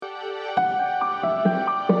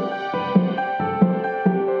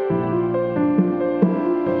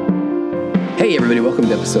Hey everybody, welcome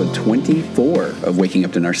to episode 24 of Waking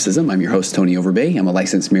Up to Narcissism. I'm your host, Tony Overbay. I'm a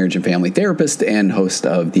licensed marriage and family therapist and host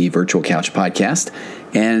of the Virtual Couch podcast.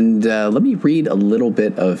 And let me read a little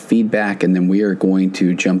bit of feedback, and then we are going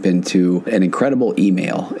to jump into an incredible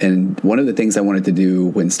email. And one of the things I wanted to do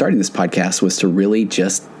when starting this podcast was to really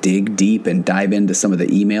just dig deep and dive into some of the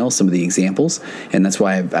emails, some of the examples. And that's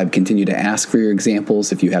why I've continued to ask for your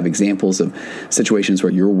examples. If you have examples of situations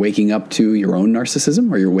where you're waking up to your own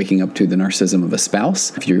narcissism or you're waking up to the narcissism of a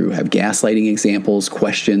spouse, if you have gaslighting examples,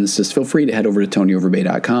 questions, just feel free to head over to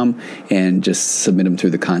tonyoverbay.com and just submit them through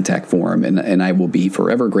the contact form. And I will be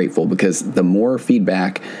forever grateful, because the more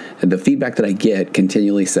feedback, the feedback that I get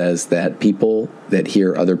continually says that people that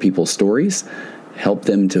hear other people's stories help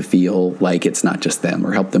them to feel like it's not just them,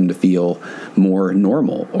 or help them to feel more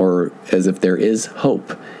normal, or as if there is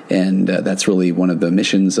hope. And that's really one of the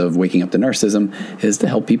missions of Waking Up to Narcissism, is to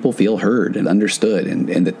help people feel heard and understood,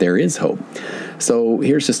 and that there is hope. So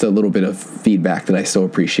here's just a little bit of feedback that I so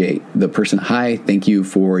appreciate. The person, hi, thank you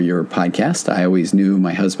for your podcast. I always knew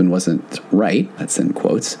my husband wasn't right. That's in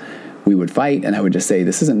quotes. We would fight, and I would just say,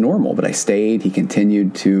 this isn't normal, but I stayed. He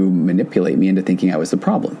continued to manipulate me into thinking I was the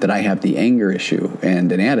problem, that I have the anger issue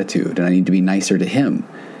and an attitude, and I need to be nicer to him.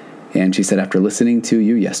 And she said, after listening to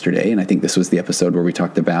you yesterday, and I think this was the episode where we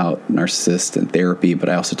talked about narcissists and therapy, but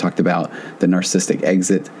I also talked about the narcissistic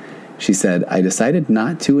exit. She said, I decided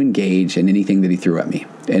not to engage in anything that he threw at me,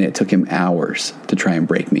 and it took him hours to try and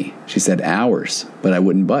break me. She said hours, but I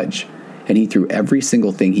wouldn't budge. And he threw every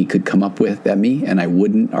single thing he could come up with at me, and I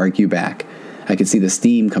wouldn't argue back. I could see the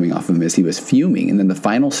steam coming off of him as he was fuming. And then the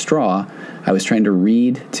final straw, I was trying to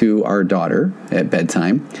read to our daughter at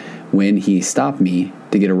bedtime when he stopped me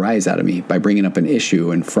to get a rise out of me by bringing up an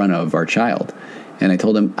issue in front of our child. And I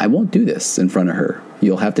told him, I won't do this in front of her.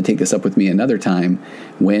 You'll have to take this up with me another time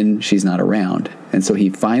when she's not around. And so he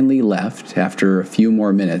finally left after a few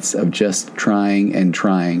more minutes of just trying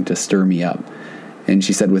to stir me up. And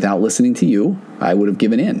she said, without listening to you, I would have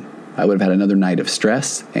given in. I would have had another night of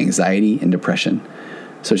stress, anxiety, and depression.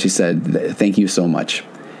 So she said, thank you so much.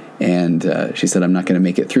 And she said, I'm not going to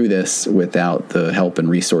make it through this without the help and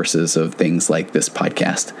resources of things like this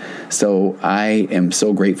podcast. So I am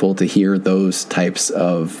so grateful to hear those types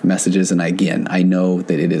of messages. And again, I know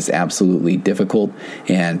that it is absolutely difficult,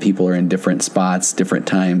 and people are in different spots, different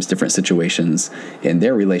times, different situations in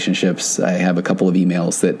their relationships. I have a couple of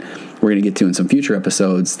emails that we're going to get to in some future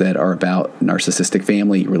episodes that are about narcissistic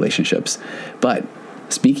family relationships. But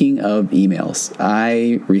speaking of emails,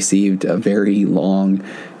 I received a very long,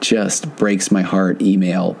 just breaks my heart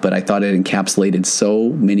email, but I thought it encapsulated so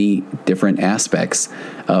many different aspects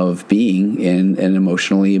of being in an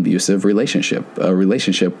emotionally abusive relationship, a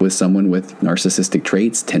relationship with someone with narcissistic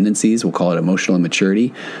traits, tendencies, we'll call it emotional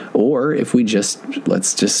immaturity, or if we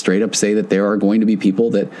let's just straight up say that there are going to be people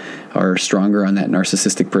that are stronger on that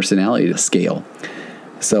narcissistic personality scale.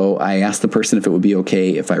 So I asked the person if it would be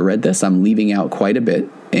okay if I read this. I'm leaving out quite a bit.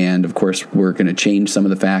 And of course, we're going to change some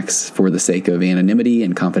of the facts for the sake of anonymity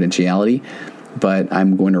and confidentiality. But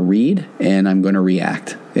I'm going to read and I'm going to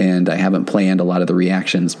react. And I haven't planned a lot of the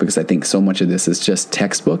reactions because I think so much of this is just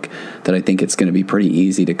textbook that I think it's going to be pretty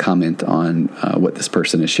easy to comment on what this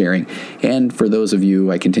person is sharing. And for those of you,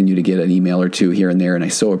 I continue to get an email or two here and there, and I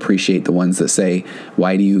so appreciate the ones that say,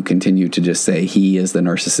 why do you continue to just say he is the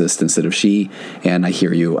narcissist instead of she? And I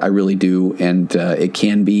hear you. I really do. And it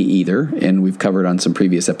can be either. And we've covered on some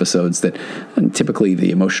previous episodes that typically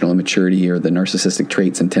the emotional immaturity or the narcissistic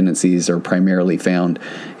traits and tendencies are primarily found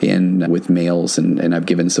with males, and I've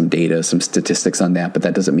given some data, some statistics on that, but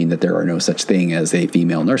that doesn't mean that there are no such thing as a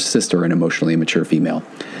female narcissist or an emotionally immature female.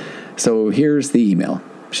 So here's the email.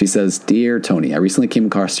 She says, Dear Tony, I recently came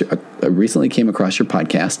across your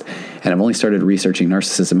podcast, and I've only started researching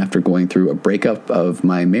narcissism after going through a breakup of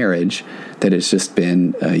my marriage that has just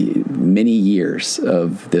been many years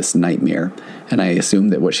of this nightmare. And I assume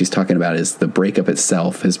that what she's talking about is the breakup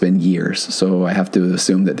itself has been years. So I have to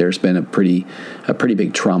assume that there's been a pretty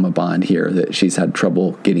big trauma bond here that she's had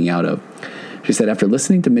trouble getting out of. She said, after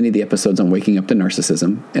listening to many of the episodes on Waking Up to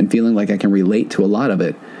Narcissism and feeling like I can relate to a lot of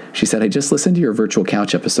it, she said, I just listened to your Virtual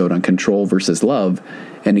Couch episode on control versus love,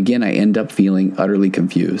 and again, I end up feeling utterly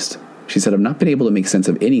confused. She said, I've not been able to make sense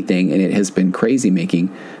of anything, and it has been crazy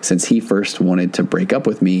making since he first wanted to break up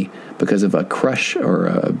with me because of a crush or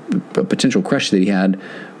a potential crush that he had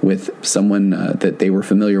with someone that they were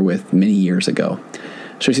familiar with many years ago.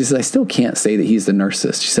 So she says, I still can't say that he's the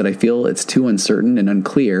narcissist. She said, I feel it's too uncertain and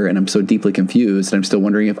unclear, and I'm so deeply confused, and I'm still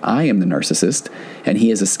wondering if I am the narcissist and he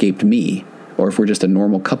has escaped me, or if we're just a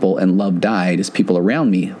normal couple and love died, as people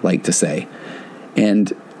around me like to say.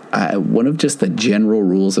 And one of just the general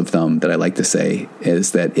rules of thumb that I like to say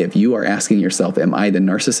is that if you are asking yourself, am I the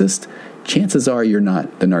narcissist? Chances are you're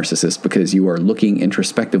not the narcissist, because you are looking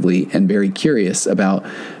introspectively and very curious about,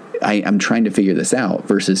 I'm trying to figure this out,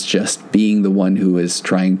 versus just being the one who is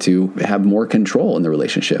trying to have more control in the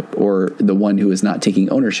relationship, or the one who is not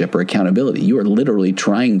taking ownership or accountability. You are literally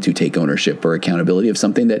trying to take ownership or accountability of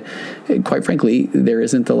something that, quite frankly, there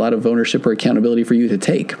isn't a lot of ownership or accountability for you to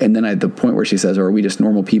take. And then at the point where she says, "Are we just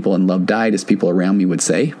normal people and love died," as people around me would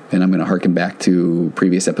say, and I'm going to harken back to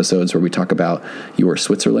previous episodes where we talk about your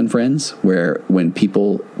Switzerland friends, where when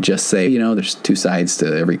people just say, there's two sides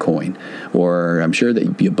to every coin, or I'm sure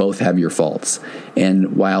that you both have your faults.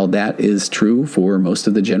 And while that is true for most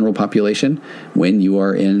of the general population, when you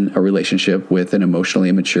are in a relationship with an emotionally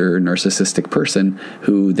immature, narcissistic person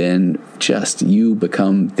who then you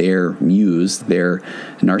become their muse, their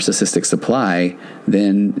narcissistic supply,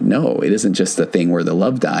 then no, it isn't just a thing where the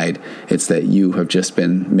love died. It's that you have just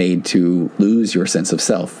been made to lose your sense of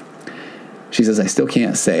self. She says, I still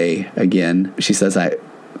can't say again. She says,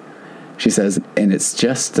 and it's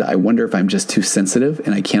just, I wonder if I'm just too sensitive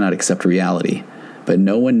and I cannot accept reality. But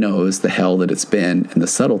no one knows the hell that it's been and the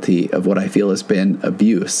subtlety of what I feel has been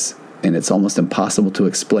abuse. And it's almost impossible to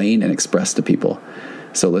explain and express to people.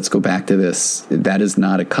 So let's go back to this. That is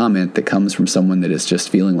not a comment that comes from someone that is just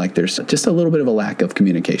feeling like there's just a little bit of a lack of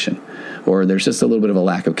communication, or there's just a little bit of a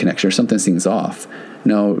lack of connection, or something seems off.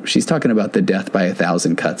 No, she's talking about the death by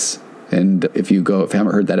 1,000 cuts. And if you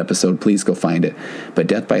haven't heard that episode, please go find it. But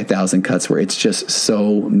death by 1,000 cuts, where it's just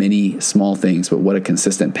so many small things, but what a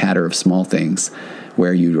consistent pattern of small things,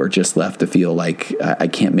 where you are just left to feel like I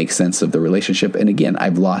can't make sense of the relationship. And again,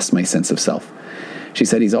 I've lost my sense of self. She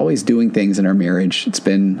said he's always doing things in our marriage. It's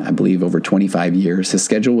been, I believe, over 25 years. His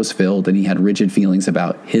schedule was filled, and he had rigid feelings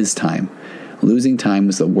about his time. Losing time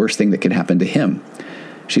was the worst thing that could happen to him.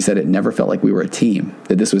 She said it never felt like we were a team,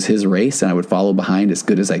 that this was his race and I would follow behind as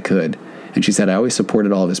good as I could. And she said I always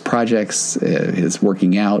supported all of his projects, his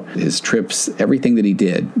working out, his trips, everything that he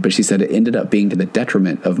did. But she said it ended up being to the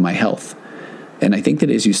detriment of my health. And I think that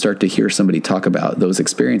as you start to hear somebody talk about those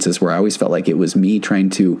experiences where I always felt like it was me trying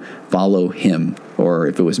to follow him, or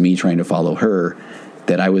if it was me trying to follow her,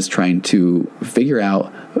 that I was trying to figure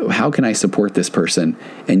out how can I support this person.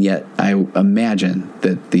 And yet I imagine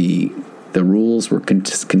that the rules were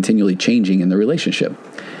continually changing in the relationship.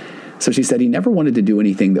 So she said he never wanted to do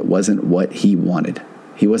anything that wasn't what he wanted.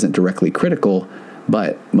 He wasn't directly critical,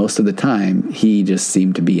 but most of the time he just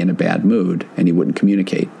seemed to be in a bad mood and he wouldn't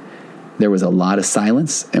communicate. There was a lot of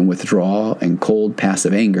silence and withdrawal and cold,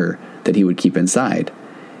 passive anger that he would keep inside.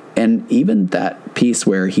 And even that piece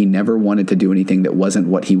where he never wanted to do anything that wasn't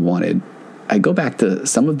what he wanted, I go back to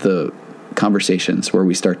some of the conversations where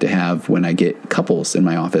we start to have when I get couples in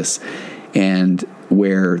my office, and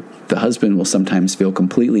where the husband will sometimes feel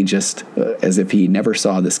completely just as if he never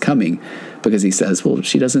saw this coming, because he says, well,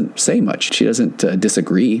 she doesn't say much. She doesn't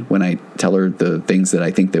disagree when I tell her the things that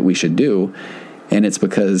I think that we should do. And it's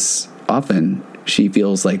because often she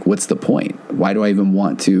feels like, what's the point? Why do I even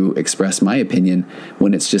want to express my opinion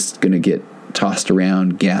when it's just going to get tossed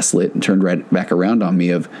around, gaslit, and turned right back around on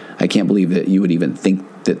me of, I can't believe that you would even think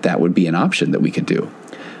that would be an option that we could do.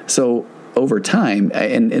 So over time,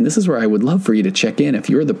 and this is where I would love for you to check in if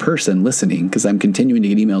you're the person listening, because I'm continuing to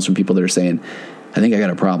get emails from people that are saying, I think I got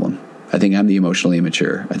a problem. I think I'm the emotionally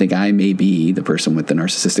immature. I think I may be the person with the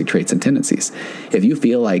narcissistic traits and tendencies. If you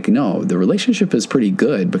feel like, no, the relationship is pretty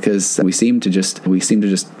good because we seem to just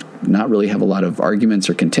not really have a lot of arguments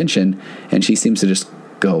or contention, and she seems to just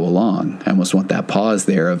go along. I almost want that pause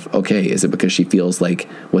there of, okay, is it because she feels like,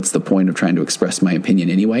 what's the point of trying to express my opinion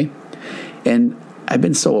anyway? And I've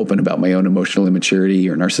been so open about my own emotional immaturity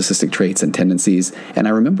or narcissistic traits and tendencies. And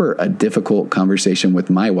I remember a difficult conversation with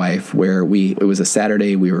my wife where it was a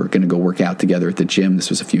Saturday. We were going to go work out together at the gym. This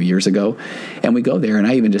was a few years ago. And we go there and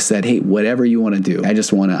I even just said, hey, whatever you want to do.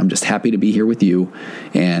 I'm just happy to be here with you.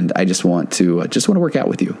 And I just want to work out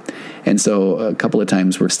with you. And so a couple of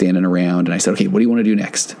times we're standing around and I said, okay, what do you want to do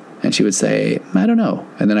next? And she would say, I don't know.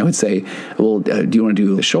 And then I would say, well, do you want to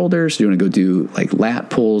do the shoulders? Do you want to go do like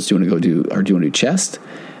lat pulls? Do you want to do chest?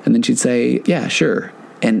 And then she'd say, yeah, sure.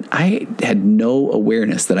 And I had no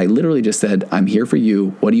awareness that I literally just said, I'm here for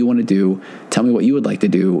you. What do you want to do? Tell me what you would like to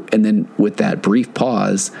do. And then with that brief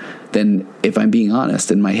pause, then if I'm being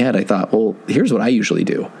honest, in my head, I thought, well, here's what I usually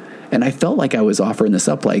do. And I felt like I was offering this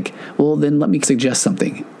up like, well, then let me suggest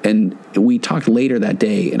something. And we talked later that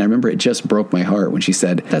day, and I remember it just broke my heart when she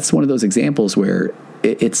said, that's one of those examples where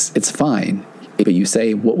it's fine. if you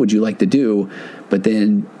say, what would you like to do? But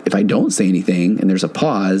then if I don't say anything and there's a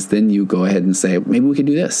pause, then you go ahead and say, maybe we could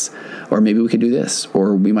do this, or maybe we could do this,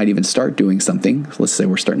 or we might even start doing something. Let's say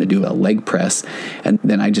we're starting to do a leg press. And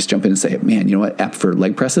then I just jump in and say, man, you know what? Apt for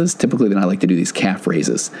leg presses? Typically then I like to do these calf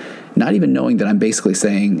raises, not even knowing that I'm basically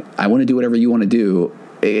saying, I want to do whatever you want to do,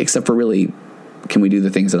 except for really, can we do the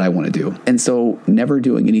things that I want to do? And so never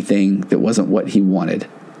doing anything that wasn't what he wanted.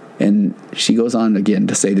 And she goes on again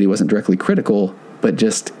to say that he wasn't directly critical, but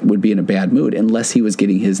just would be in a bad mood unless he was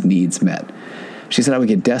getting his needs met. She said, I would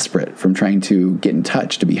get desperate from trying to get in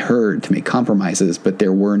touch, to be heard, to make compromises, but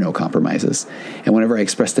there were no compromises. And whenever I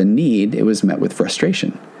expressed a need, it was met with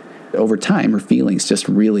frustration. Over time, her feelings just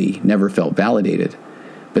really never felt validated.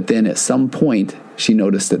 But then at some point, she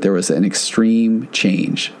noticed that there was an extreme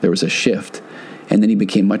change. There was a shift. And then he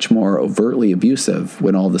became much more overtly abusive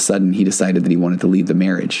when all of a sudden he decided that he wanted to leave the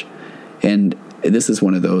marriage. And this is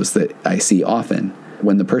one of those that I see often.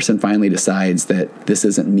 When the person finally decides that this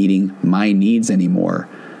isn't meeting my needs anymore,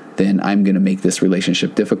 then I'm going to make this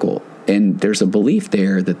relationship difficult. And there's a belief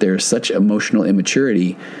there that there's such emotional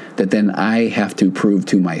immaturity that then I have to prove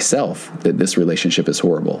to myself that this relationship is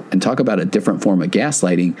horrible. And talk about a different form of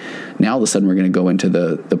gaslighting. Now all of a sudden we're going to go into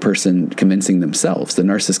the person convincing themselves, the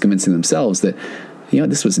narcissist convincing themselves that,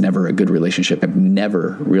 this was never a good relationship. I've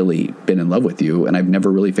never really been in love with you, and I've never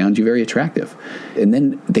really found you very attractive. And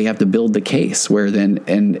then they have to build the case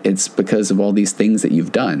and it's because of all these things that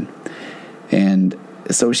you've done. And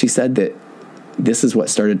so she said that this is what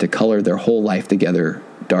started to color their whole life together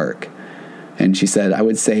dark. And she said,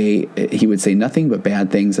 he would say nothing but bad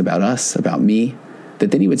things about us, about me,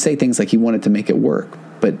 that then he would say things like he wanted to make it work,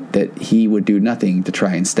 but that he would do nothing to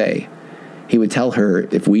try and stay. He would tell her,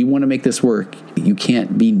 if we want to make this work, you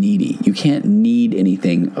can't be needy. You can't need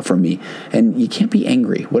anything from me. And you can't be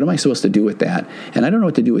angry. What am I supposed to do with that? And I don't know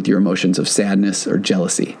what to do with your emotions of sadness or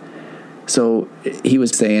jealousy. So he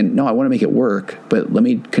was saying, no, I want to make it work, but let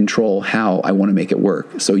me control how I want to make it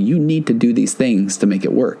work. So you need to do these things to make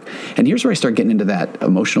it work. And here's where I start getting into that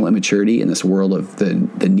emotional immaturity in this world of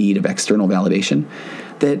the need of external validation.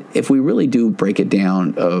 That if we really do break it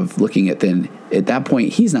down of looking at then, at that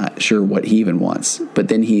point, he's not sure what he even wants. But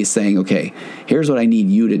then he's saying, okay, here's what I need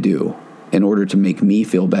you to do in order to make me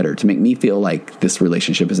feel better, to make me feel like this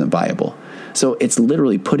relationship isn't viable. So it's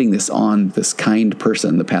literally putting this on this kind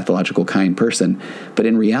person, the pathological kind person. But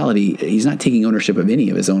in reality, he's not taking ownership of any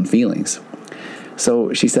of his own feelings.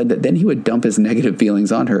 So she said that then he would dump his negative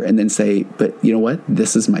feelings on her and then say, but you know what?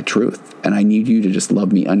 This is my truth. And I need you to just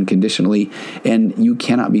love me unconditionally. And you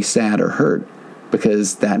cannot be sad or hurt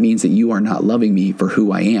because that means that you are not loving me for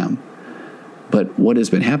who I am. But what has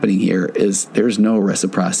been happening here is there's no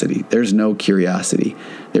reciprocity. There's no curiosity.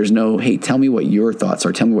 There's no, hey, tell me what your thoughts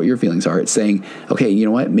are. Tell me what your feelings are. It's saying, okay, you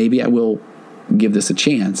know what? Maybe I will give this a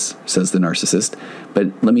chance, says the narcissist, but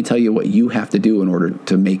let me tell you what you have to do in order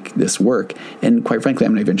to make this work. And quite frankly,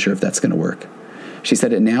 I'm not even sure if that's going to work. She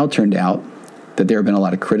said it now turned out that there have been a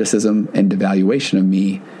lot of criticism and devaluation of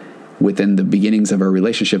me within the beginnings of our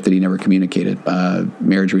relationship that he never communicated.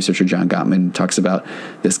 Marriage researcher John Gottman talks about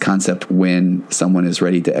this concept when someone is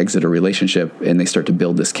ready to exit a relationship and they start to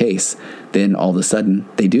build this case, then all of a sudden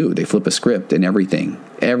they flip a script and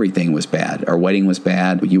everything was bad. Our wedding was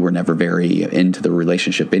bad. You were never very into the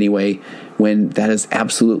relationship anyway, when that is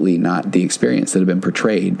absolutely not the experience that had been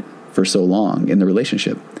portrayed for so long in the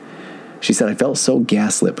relationship. She said, I felt so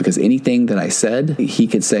gaslit because anything that I said, he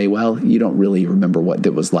could say, well, you don't really remember what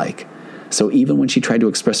it was like. So even when she tried to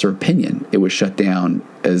express her opinion, it was shut down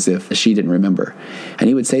as if she didn't remember. And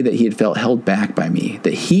he would say that he had felt held back by me,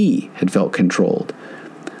 that he had felt controlled.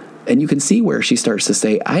 And you can see where she starts to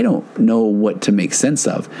say, I don't know what to make sense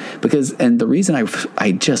of. And the reason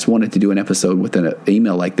I just wanted to do an episode with an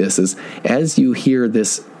email like this is, as you hear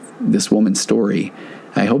this woman's story,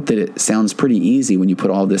 I hope that it sounds pretty easy when you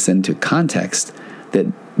put all this into context, that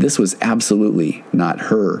this was absolutely not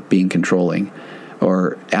her being controlling,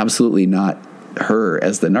 or absolutely not her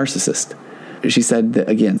as the narcissist. She said that,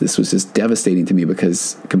 again, this was just devastating to me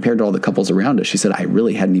because compared to all the couples around us, she said, I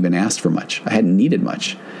really hadn't even asked for much. I hadn't needed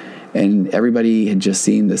much. And everybody had just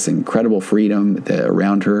seen this incredible freedom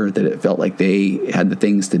around her, that it felt like they had the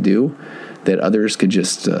things to do, that others could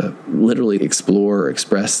just literally explore or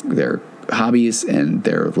express their hobbies and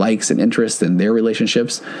their likes and interests and their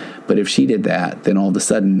relationships. But if she did that, then all of a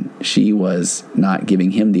sudden she was not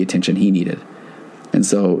giving him the attention he needed. And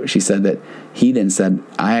so she said that he then said,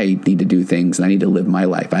 I need to do things and I need to live my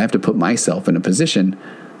life. I have to put myself in a position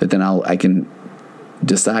that then I can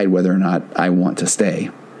decide whether or not I want to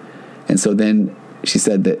stay. And so then she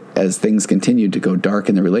said that as things continued to go dark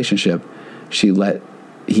in the relationship, she let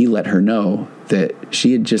he let her know that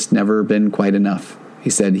she had just never been quite enough. He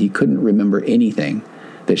said he couldn't remember anything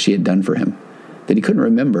that she had done for him, that he couldn't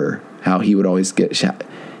remember how he would always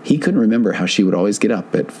he couldn't remember how she would always get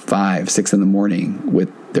up at 5, 6 in the morning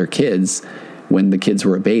with their kids when the kids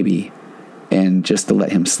were a baby, and just to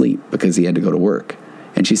let him sleep because he had to go to work.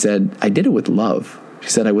 And she said, I did it with love. She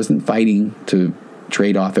said, I wasn't fighting to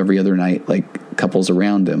trade off every other night like couples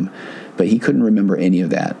around him, but he couldn't remember any of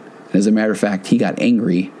that. And as a matter of fact, he got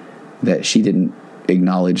angry that she didn't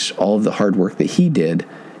acknowledge all of the hard work that he did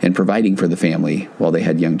in providing for the family while they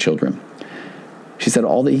had young children. She said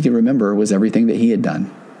all that he could remember was everything that he had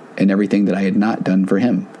done and everything that I had not done for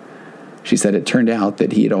him. She said it turned out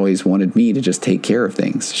that he had always wanted me to just take care of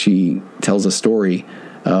things. She tells a story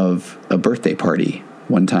of a birthday party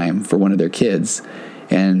one time for one of their kids,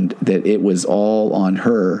 and that it was all on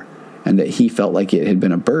her, and that he felt like it had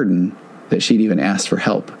been a burden that she'd even asked for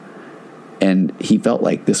help. And he felt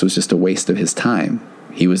like this was just a waste of his time.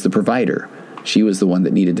 He was the provider. She was the one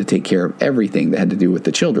that needed to take care of everything that had to do with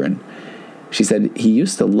the children. She said he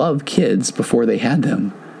used to love kids before they had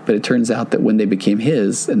them, but it turns out that when they became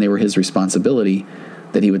his and they were his responsibility,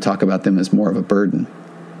 that he would talk about them as more of a burden.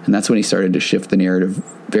 And that's when he started to shift the narrative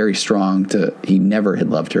very strong to he never had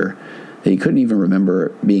loved her, that he couldn't even remember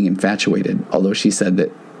being infatuated, although she said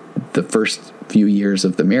that the first few years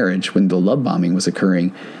of the marriage, when the love bombing was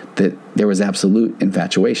occurring, that there was absolute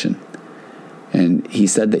infatuation. And he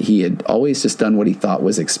said that he had always just done what he thought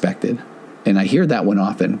was expected. And I hear that one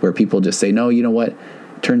often, where people just say, no, you know what?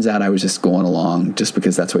 Turns out I was just going along just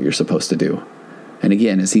because that's what you're supposed to do. And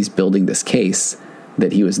again, as he's building this case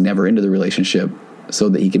that he was never into the relationship so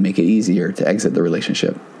that he could make it easier to exit the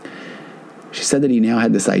relationship. She said that he now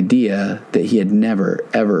had this idea that he had never,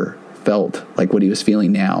 ever felt like what he was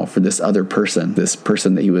feeling now for this other person, this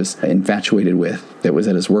person that he was infatuated with that was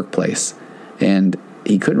at his workplace. And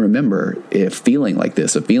he couldn't remember if feeling like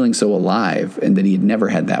this, of feeling so alive, and that he had never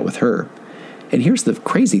had that with her. And here's the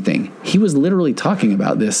crazy thing. He was literally talking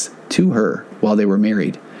about this to her while they were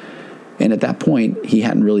married. And at that point, he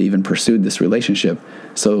hadn't really even pursued this relationship.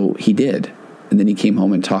 So he did. And then he came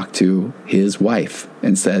home and talked to his wife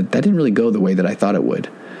and said, that didn't really go the way that I thought it would.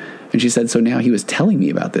 And she said, so now he was telling me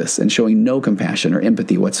about this and showing no compassion or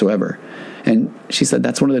empathy whatsoever. And she said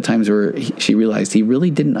that's one of the times where she realized he really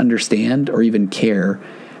didn't understand or even care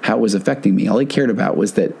how it was affecting me. All he cared about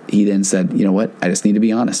was that he then said, you know what, I just need to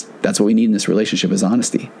be honest. That's what we need in this relationship, is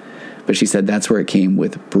honesty. But she said that's where it came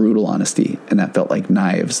with brutal honesty, and that felt like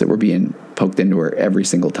knives that were being poked into her every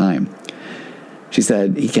single time. She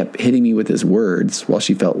said he kept hitting me with his words while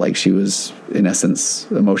she felt like she was, in essence,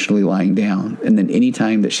 emotionally lying down. And then any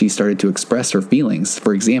time that she started to express her feelings,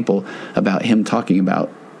 for example, about him talking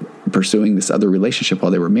about pursuing this other relationship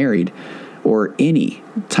while they were married, or any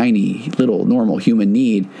tiny little normal human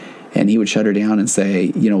need, and he would shut her down and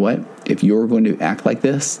say, you know what, if you're going to act like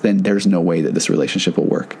this, then there's no way that this relationship will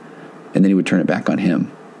work. And then he would turn it back on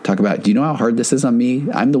him. Talk about, do you know how hard this is on me?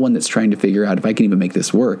 I'm the one that's trying to figure out if I can even make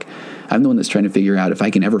this work. I'm the one that's trying to figure out if I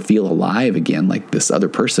can ever feel alive again like this other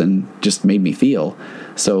person just made me feel.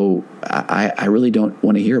 So I really don't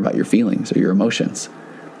want to hear about your feelings or your emotions.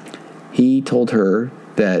 He told her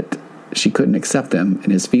that she couldn't accept them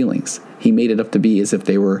and his feelings. He made it up to be as if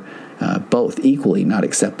they were both equally not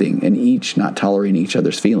accepting and each not tolerating each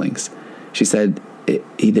other's feelings. She said that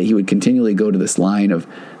he would continually go to this line of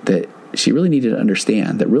that she really needed to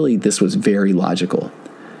understand that really this was very logical.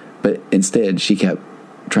 But instead, she kept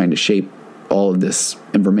trying to shape all of this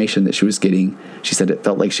information that she was getting. She said it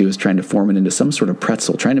felt like she was trying to form it into some sort of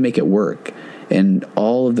pretzel, trying to make it work. And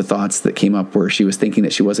all of the thoughts that came up were she was thinking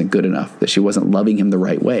that she wasn't good enough, that she wasn't loving him the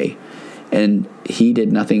right way. And he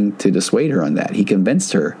did nothing to dissuade her on that. He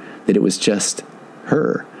convinced her that it was just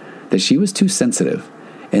her, that she was too sensitive.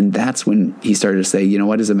 And that's when he started to say, you know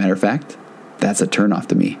what, as a matter of fact, that's a turnoff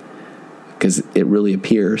to me, because it really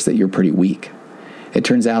appears that you're pretty weak. It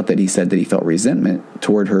turns out that he said that he felt resentment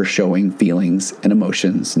toward her showing feelings and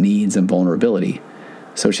emotions, needs and vulnerability.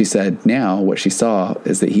 So she said now what she saw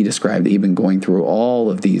is that he described that he'd been going through all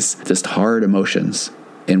of these just hard emotions.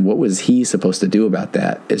 And what was he supposed to do about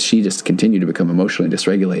that as she just continued to become emotionally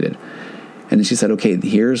dysregulated? And then she said, okay,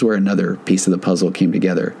 here's where another piece of the puzzle came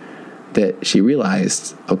together. That she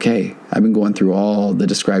realized, okay, I've been going through all the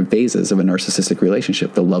described phases of a narcissistic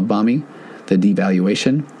relationship, the love bombing, the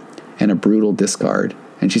devaluation, and a brutal discard.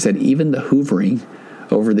 And she said even the hoovering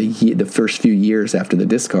over the first few years after the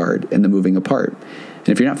discard and the moving apart. And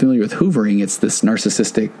if you're not familiar with hoovering, it's this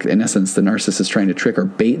narcissistic, in essence, the narcissist trying to trick or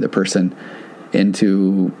bait the person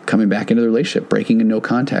into coming back into the relationship, breaking a no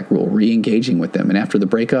contact rule, re-engaging with them. And after the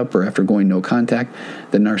breakup or after going no contact,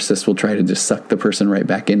 the narcissist will try to just suck the person right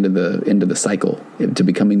back into the cycle, to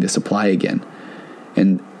becoming the supply again.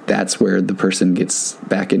 And that's where the person gets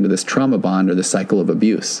back into this trauma bond or the cycle of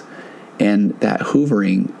abuse. And that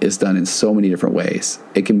hoovering is done in so many different ways.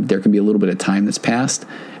 There can be a little bit of time that's passed,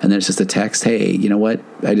 and then it's just a text, hey, you know what?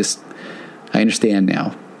 I understand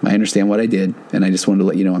now. I understand what I did, and I just wanted to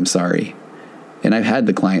let you know I'm sorry. And I've had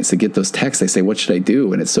the clients that get those texts. They say, what should I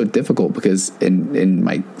do? And it's so difficult because in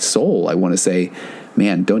my soul, I want to say,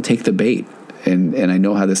 man, don't take the bait. And I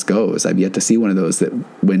know how this goes. I've yet to see one of those that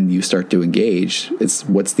when you start to engage, it's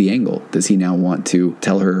what's the angle? Does he now want to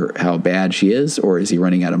tell her how bad she is? Or is he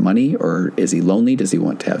running out of money? Or is he lonely? Does he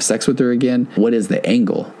want to have sex with her again? What is the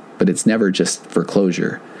angle? But it's never just for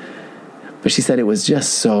closure. But she said it was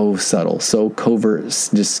just so subtle, so covert,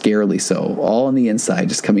 just scarily so. All on the inside,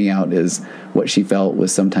 just coming out as what she felt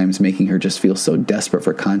was sometimes making her just feel so desperate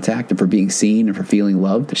for contact and for being seen and for feeling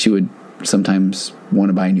loved. She would sometimes want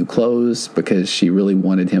to buy new clothes because she really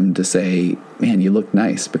wanted him to say, man, you look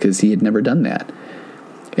nice, because he had never done that.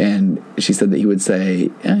 And she said that he would say,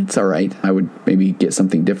 it's all right. I would maybe get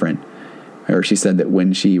something different. Or she said that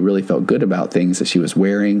when she really felt good about things that she was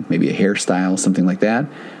wearing, maybe a hairstyle, something like that,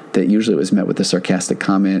 that usually it was met with a sarcastic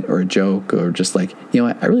comment or a joke or just like, you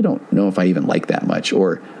know, I really don't know if I even like that much.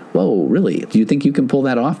 Or, whoa, really? Do you think you can pull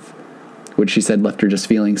that off? Which she said left her just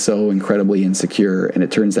feeling so incredibly insecure. And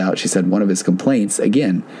it turns out, she said, one of his complaints,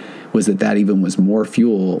 again, was that even was more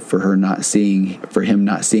fuel for him not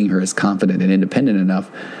seeing her as confident and independent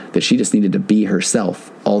enough that she just needed to be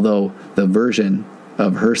herself, although the version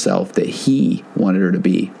of herself that he wanted her to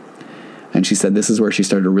be. And she said this is where she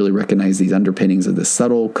started to really recognize these underpinnings of this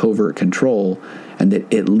subtle, covert control, and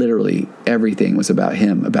that it literally, everything was about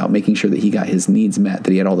him, about making sure that he got his needs met,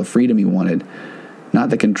 that he had all the freedom he wanted, not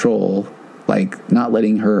the control, like not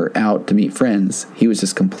letting her out to meet friends. He was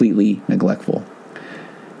just completely neglectful.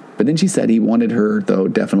 But then she said he wanted her, though,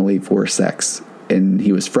 definitely for sex, and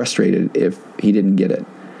he was frustrated if he didn't get it.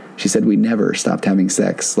 She said we never stopped having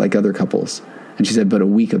sex like other couples. And she said, but a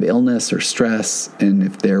week of illness or stress, and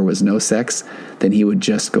if there was no sex, then he would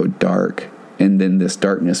just go dark. And then this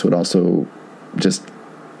darkness would also just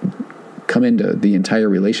come into the entire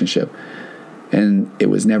relationship. And it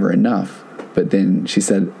was never enough. But then she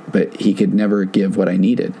said, but he could never give what I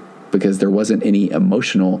needed because there wasn't any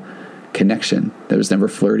emotional connection. There was never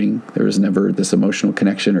flirting. There was never this emotional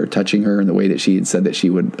connection or touching her in the way that she had said that she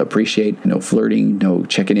would appreciate. No flirting, no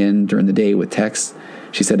checking in during the day with texts.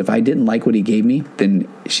 She said if I didn't like what he gave me,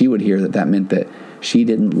 then she would hear that meant that she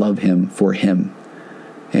didn't love him for him.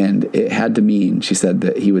 And it had to mean, she said,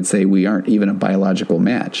 that he would say we aren't even a biological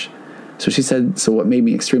match. So she said, so what made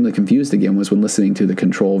me extremely confused again was when listening to the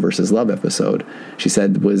control versus love episode. She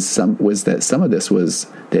said was that some of this was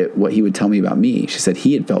that what he would tell me about me. She said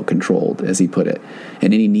he had felt controlled, as he put it.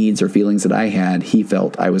 And any needs or feelings that I had, he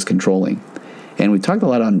felt I was controlling. And we talked a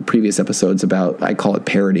lot on previous episodes about, I call it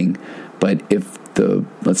parroting. But if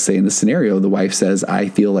let's say in the scenario, the wife says, I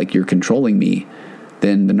feel like you're controlling me,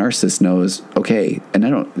 then the narcissist knows, okay,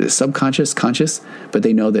 and subconscious, conscious, but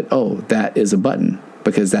they know that, oh, that is a button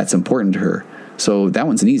because that's important to her. So that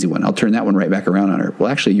one's an easy one. I'll turn that one right back around on her.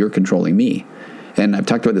 Well, actually, you're controlling me. And I've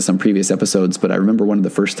talked about this on previous episodes, but I remember one of the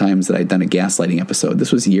first times that I'd done a gaslighting episode.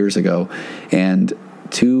 This was years ago. And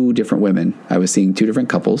two different women, I was seeing two different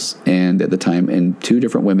couples, and at the time, and two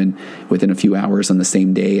different women within a few hours on the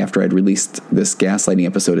same day after I'd released this gaslighting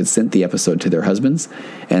episode had sent the episode to their husbands,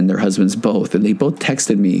 and their husbands both, and they both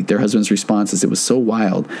texted me their husbands' responses. It was so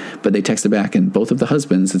wild, but they texted back, and both of the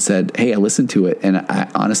husbands had said, hey, I listened to it, and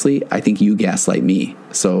honestly, I think you gaslight me,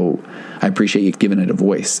 so I appreciate you giving it a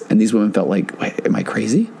voice. And these women felt like, wait, am I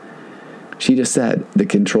crazy? She just said, the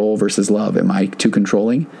control versus love. Am I too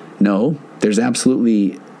controlling? No, there's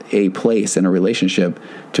absolutely a place in a relationship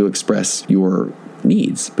to express your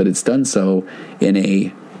needs, but it's done so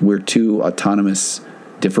in we're two autonomous,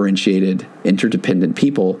 differentiated, interdependent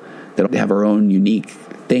people that have our own unique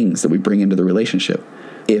things that we bring into the relationship.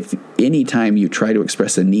 If any time you try to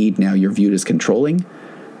express a need now you're viewed as controlling,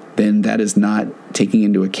 then that is not taking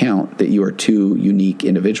into account that you are two unique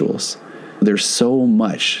individuals. There's so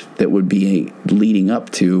much that would be leading up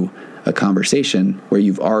to a conversation where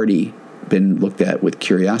you've already been looked at with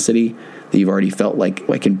curiosity, that you've already felt like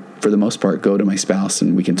I can, for the most part, go to my spouse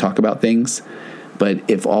and we can talk about things. But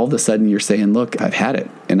if all of a sudden you're saying, look, I've had it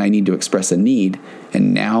and I need to express a need,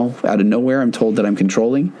 and now out of nowhere I'm told that I'm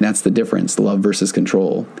controlling, that's the difference, love versus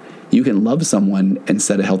control. You can love someone and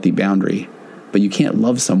set a healthy boundary, but you can't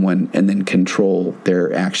love someone and then control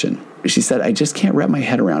their action. She said, I just can't wrap my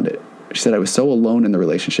head around it. She said, I was so alone in the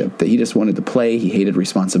relationship that he just wanted to play. He hated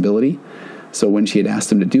responsibility. So when she had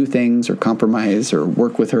asked him to do things or compromise or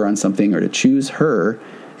work with her on something or to choose her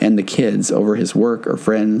and the kids over his work or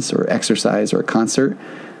friends or exercise or a concert,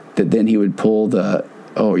 that then he would pull the,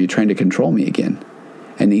 oh, are you trying to control me again?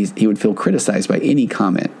 And he would feel criticized by any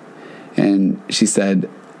comment. And she said,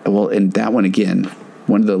 well, and that one again,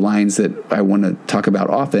 one of the lines that I want to talk about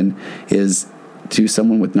often is to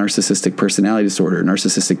someone with narcissistic personality disorder,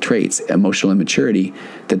 narcissistic traits, emotional immaturity,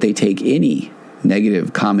 that they take any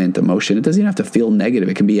negative comment, emotion. It doesn't even have to feel negative.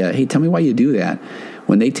 It can be a, hey, tell me why you do that.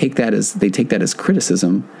 When they take that as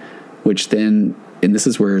criticism, which then, and this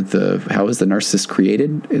is where how is the narcissist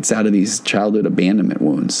created? It's out of these childhood abandonment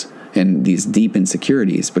wounds and these deep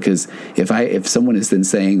insecurities. Because if someone is then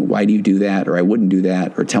saying, why do you do that? Or I wouldn't do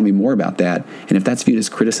that, or tell me more about that. And if that's viewed as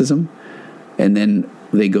criticism, and then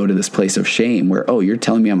they go to this place of shame where, oh, you're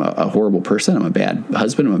telling me I'm a horrible person, I'm a bad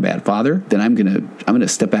husband, I'm a bad father, then I'm gonna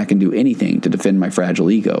step back and do anything to defend my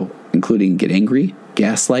fragile ego, including get angry,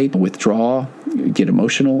 gaslight, withdraw, get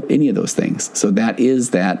emotional, any of those things. So that is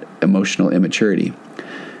that emotional immaturity.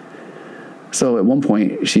 So at one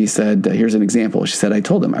point she said, here's an example. She said, I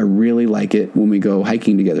told him I really like it when we go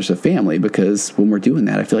hiking together as a family, because when we're doing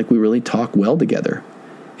that, I feel like we really talk well together.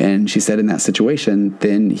 And she said in that situation,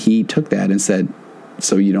 then he took that and said,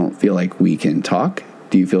 so you don't feel like we can talk?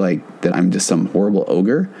 Do you feel like that I'm just some horrible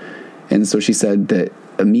ogre? And so she said that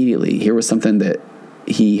immediately here was something that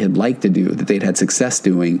he had liked to do, that they'd had success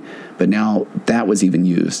doing, but now that was even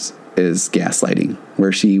used as gaslighting,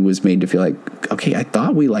 where she was made to feel like, okay, I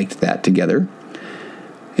thought we liked that together.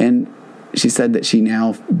 And she said that she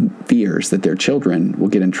now fears that their children will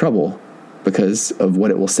get in trouble because of what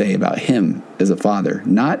it will say about him as a father,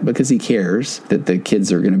 not because he cares that the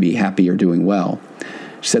kids are going to be happy or doing well.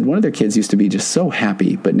 She said one of their kids used to be just so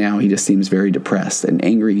happy, but now he just seems very depressed, an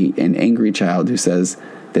angry child who says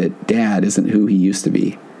that dad isn't who he used to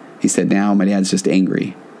be. He said, now my dad's just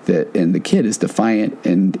angry, and the kid is defiant,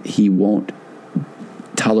 and he won't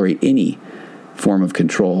tolerate any form of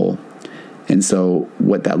control. And so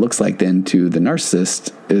what that looks like then to the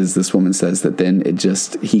narcissist is, this woman says that then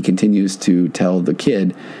he continues to tell the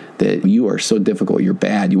kid that you are so difficult, you're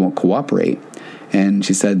bad, you won't cooperate. And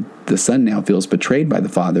she said the son now feels betrayed by the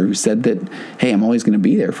father, who said that, hey, I'm always going to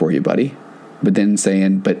be there for you, buddy. But then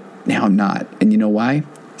saying, but now I'm not. And you know why?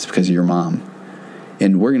 It's because of your mom.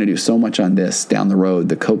 And we're going to do so much on this down the road,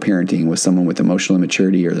 the co-parenting with someone with emotional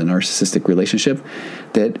immaturity or the narcissistic relationship,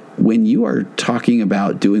 that when you are talking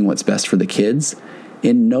about doing what's best for the kids,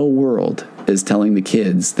 in no world is telling the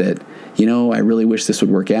kids that, I really wish this would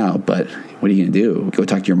work out, but what are you going to do? Go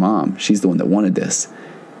talk to your mom. She's the one that wanted this.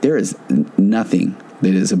 There is nothing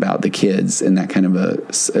that is about the kids in that kind of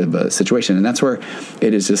a situation. And that's where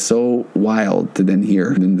it is just so wild to then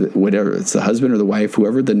hear, whatever, it's the husband or the wife,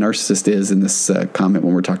 whoever the narcissist is in this comment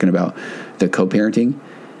when we're talking about the co-parenting,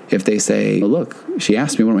 if they say, oh, look, she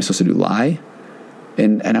asked me, what am I supposed to do, lie?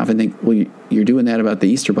 And I often think, well, you're doing that about the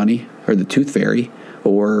Easter Bunny or the Tooth Fairy,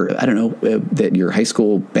 or I don't know, that your high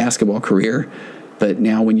school basketball career. But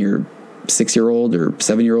now when your 6-year-old or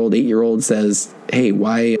 7-year-old, 8-year-old says, hey,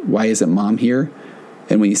 why isn't mom here?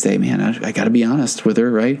 And when you say, man, I got to be honest with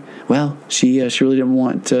her, right? Well, she really didn't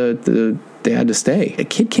want the dad to stay. A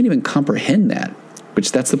kid can't even comprehend that,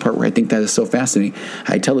 which that's the part where I think that is so fascinating.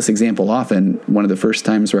 I tell this example often. One of the first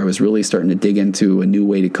times where I was really starting to dig into a new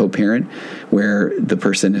way to co-parent, where the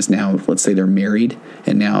person is now, let's say they're married,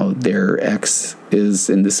 and now their ex is,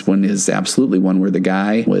 and this one is absolutely one where the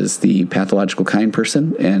guy was the pathological kind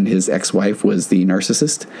person and his ex-wife was the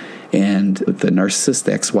narcissist. And the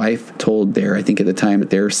narcissist ex-wife told I think at the time,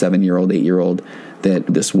 their 7-year-old, 8-year-old, that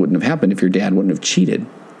this wouldn't have happened if your dad wouldn't have cheated.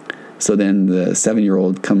 So then the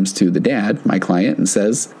 7-year-old comes to the dad, my client, and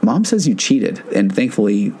says, Mom says you cheated. And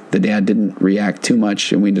thankfully, the dad didn't react too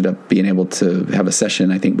much, and we ended up being able to have a session,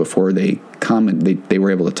 I think, before they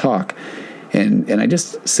were able to talk. And I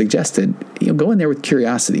just suggested, go in there with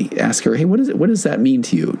curiosity. Ask her, hey, what does that mean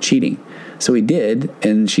to you, cheating? So he did,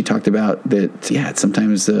 and she talked about that, yeah,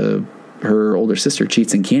 sometimes her older sister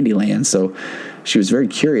cheats in Candyland. So she was very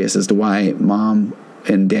curious as to why mom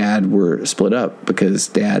and dad were split up, because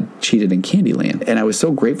dad cheated in Candyland. And I was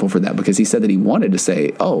so grateful for that, because he said that he wanted to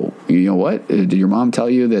say, oh, you know what? Did your mom tell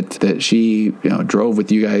you that she drove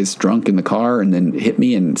with you guys drunk in the car and then hit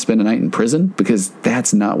me and spend a night in prison? Because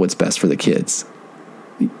that's not what's best for the kids.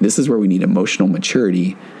 This is where we need emotional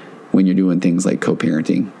maturity when you're doing things like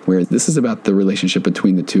co-parenting, where this is about the relationship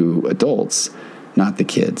between the two adults, not the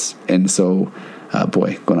kids. And so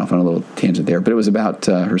going off on a little tangent there, but it was about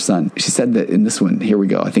her son. She said that in this one, here we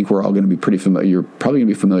go, I think we're all going to be pretty familiar. You're probably going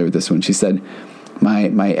to be familiar with this one. She said,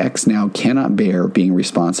 My ex now cannot bear being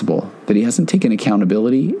responsible, that he hasn't taken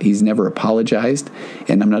accountability, he's never apologized,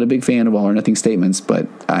 and I'm not a big fan of all or nothing statements, but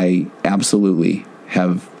I absolutely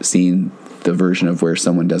have seen the version of where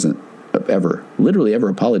someone doesn't literally ever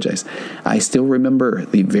apologize. I still remember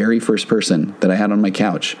the very first person that I had on my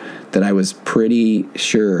couch that I was pretty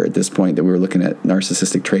sure at this point that we were looking at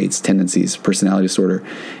narcissistic traits, tendencies, personality disorder,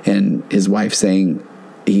 and his wife saying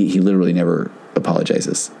he literally never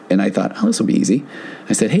apologizes. And I thought, oh, this will be easy.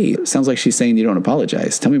 I said, hey, it sounds like she's saying you don't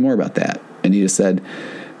apologize. Tell me more about that. And he just said,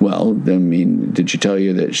 well, I mean, did she tell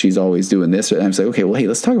you that she's always doing this? And I was like, okay, well, hey,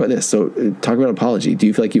 let's talk about this. So talk about apology. Do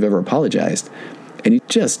you feel like you've ever apologized? And he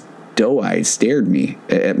just doe-eyed stared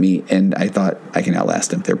at me, and I thought, I can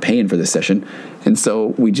outlast him. They're paying for this session. And so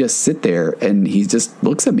we just sit there, and he just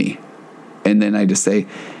looks at me. And then I just say,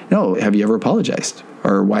 no, have you ever apologized?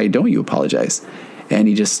 Or why don't you apologize? And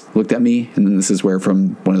he just looked at me, and then this is where,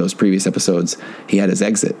 from one of those previous episodes, he had his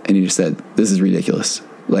exit, and he just said, this is ridiculous.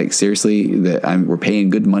 Like, seriously, we're paying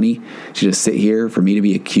good money to just sit here for me to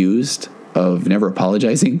be accused of never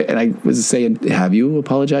apologizing? And I was saying, have you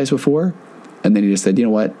apologized before? And then he just said, you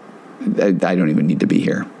know what? I don't even need to be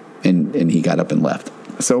here. And he got up and left.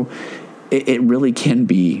 So it really can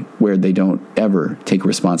be where they don't ever take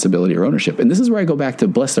responsibility or ownership. And this is where I go back to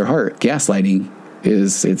bless their heart. Gaslighting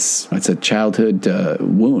it's a childhood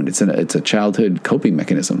wound. It's a childhood coping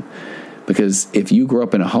mechanism. Because if you grew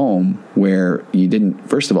up in a home where you didn't,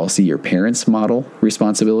 first of all, see your parents model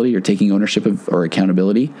responsibility or taking ownership of or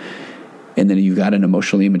accountability, and then you got an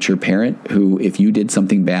emotionally immature parent who, if you did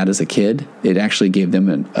something bad as a kid, it actually gave them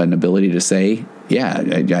an ability to say,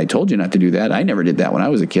 yeah, I told you not to do that. I never did that when I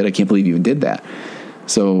was a kid. I can't believe you even did that.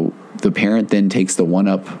 So the parent then takes the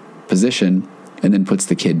one-up position and then puts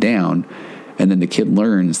the kid down. And then the kid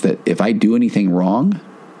learns that if I do anything wrong,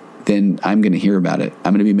 then I'm going to hear about it.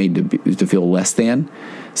 I'm going to be made to feel less than.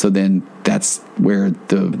 So then that's where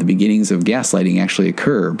the beginnings of gaslighting actually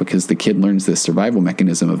occur, because the kid learns this survival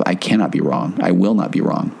mechanism of, I cannot be wrong. I will not be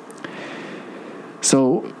wrong.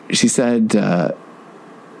 So she said that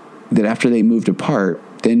after they moved apart,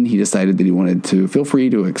 then he decided that he wanted to feel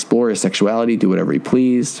free to explore his sexuality, do whatever he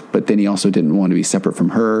pleased, but then he also didn't want to be separate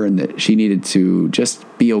from her, and that she needed to just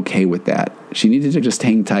be okay with that. She needed to just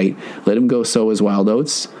hang tight, let him go sow his wild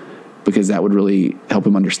oats, because that would really help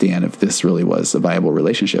him understand if this really was a viable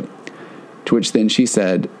relationship. To which then she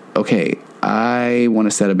said, okay, I want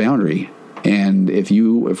to set a boundary. And if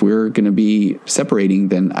we're going to be separating,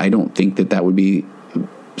 then I don't think that would be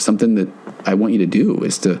something that I want you to do,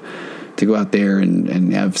 is to go out there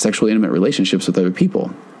and have sexually intimate relationships with other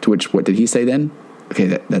people. To which, what did he say then? Okay,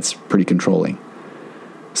 that's pretty controlling.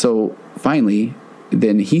 So finally,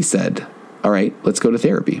 then he said, all right, let's go to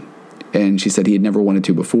therapy. And she said he had never wanted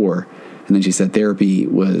to before. And then she said therapy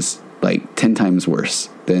was like 10 times worse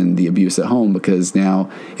than the abuse at home, because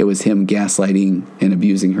now it was him gaslighting and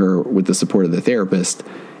abusing her with the support of the therapist.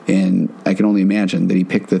 And I can only imagine that he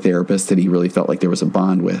picked the therapist that he really felt like there was a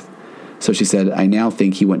bond with. So she said, I now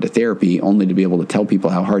think he went to therapy only to be able to tell people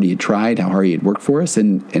how hard he had tried, how hard he had worked for us,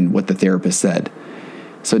 and what the therapist said.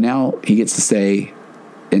 So now he gets to say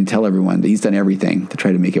and tell everyone that he's done everything to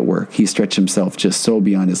try to make it work. He stretched himself just so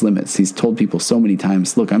beyond his limits. He's told people so many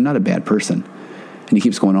times, look, I'm not a bad person. And he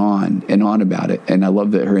keeps going on and on about it. And I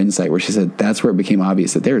love that her insight where she said that's where it became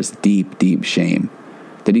obvious that there is deep, deep shame,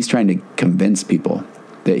 that he's trying to convince people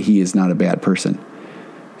that he is not a bad person.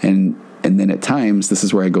 And then at times, this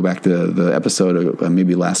is where I go back to the episode of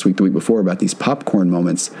maybe last week, the week before, about these popcorn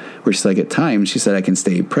moments where she's like, at times, she said, I can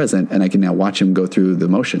stay present and I can now watch him go through the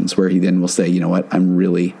motions, where he then will say, you know what, I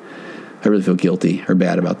really feel guilty or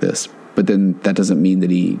bad about this. But then that doesn't mean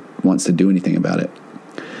that he wants to do anything about it.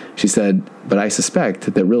 She said, but I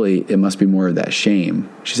suspect that really it must be more of that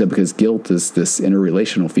shame. She said, because guilt is this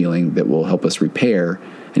interrelational feeling that will help us repair,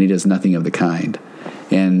 and he does nothing of the kind.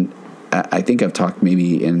 And I think I've talked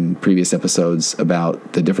maybe in previous episodes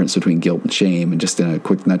about the difference between guilt and shame. And just in a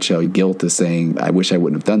quick nutshell, guilt is saying, I wish I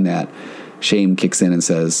wouldn't have done that. Shame kicks in and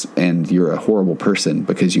says, and you're a horrible person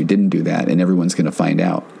because you didn't do that, and everyone's going to find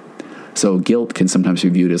out. So guilt can sometimes be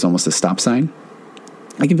viewed as almost a stop sign.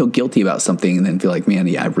 I can feel guilty about something and then feel like, man,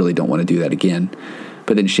 yeah, I really don't want to do that again.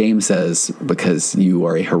 But then shame says, because you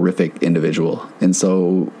are a horrific individual. And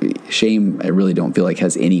so shame, I really don't feel like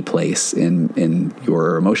has any place in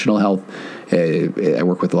your emotional health. I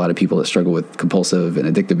work with a lot of people that struggle with compulsive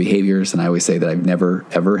and addictive behaviors. And I always say that I've never,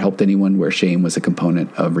 ever helped anyone where shame was a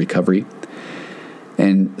component of recovery.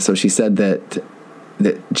 And so she said that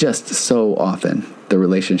just so often the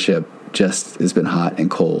relationship just has been hot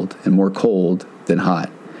and cold, and more cold than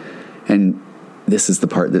hot. And this is the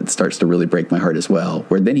part that starts to really break my heart as well,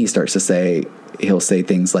 where then he starts to say, he'll say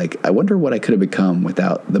things like, I wonder what I could have become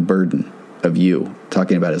without the burden of you,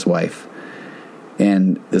 talking about his wife.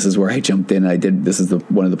 And this is where I jumped in. This is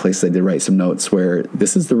one of the places I did write some notes, where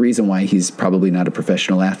this is the reason why he's probably not a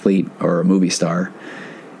professional athlete or a movie star.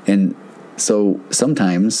 And so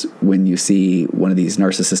sometimes when you see one of these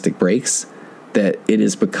narcissistic breaks, that it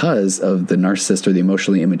is because of the narcissist or the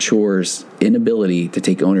emotionally immature's inability to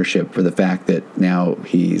take ownership for the fact that now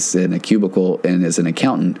he's in a cubicle and is an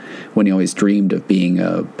accountant when he always dreamed of being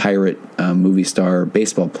a pirate, movie star,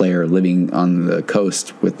 baseball player living on the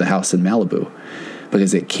coast with the house in Malibu.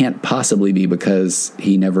 Because it can't possibly be because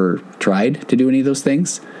he never tried to do any of those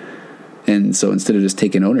things. And so instead of just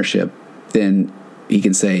taking ownership, then he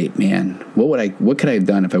can say, man, what could I have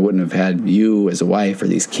done if I wouldn't have had you as a wife or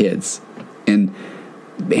these kids? And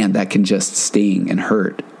man, that can just sting and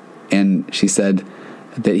hurt. And she said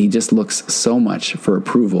that he just looks so much for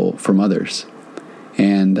approval from others.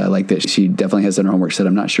 And I like that she definitely has done her homework. Said,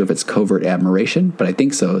 I'm not sure if it's covert admiration, but I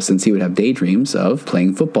think so, since he would have daydreams of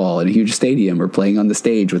playing football in a huge stadium or playing on the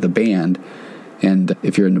stage with a band. And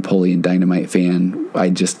if you're a Napoleon Dynamite fan,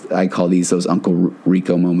 I call those Uncle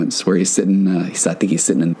Rico moments where he's sitting, I think he's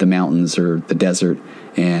sitting in the mountains or the desert,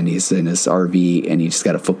 and he's in his RV, and he just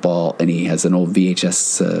got a football, and he has an old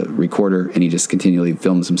VHS recorder, and he just continually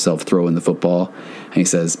films himself throwing the football. And he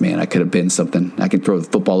says, man, I could have been something. I could throw the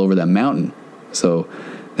football over that mountain. So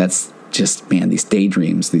that's just, man, these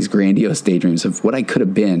daydreams, these grandiose daydreams of what I could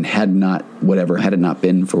have been had it not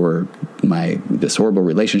been for this horrible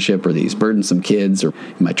relationship or these burdensome kids or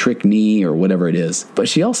my trick knee or whatever it is. But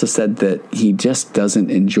she also said that he just doesn't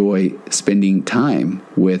enjoy spending time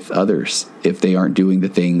with others if they aren't doing the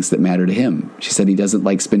things that matter to him. She said he doesn't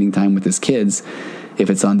like spending time with his kids if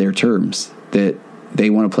it's on their terms, that they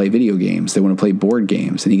want to play video games, they want to play board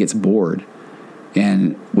games, and he gets bored.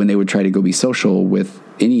 And when they would try to go be social with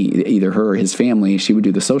either her or his family, she would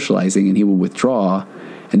do the socializing and he would withdraw,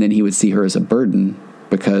 and then he would see her as a burden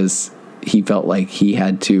because he felt like he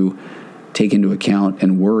had to take into account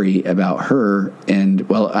and worry about her. And,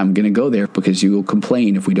 well, I'm going to go there because you will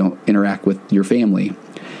complain if we don't interact with your family.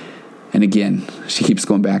 And again, she keeps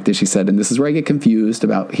going back to, she said, and this is where I get confused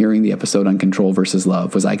about hearing the episode on control versus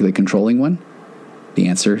love. Was I the controlling one? The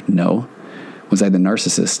answer, no. Was I the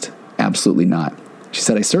narcissist? Absolutely not. She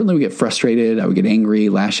said, I certainly would get frustrated. I would get angry,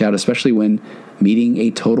 lash out, especially when meeting a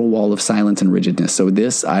total wall of silence and rigidness. So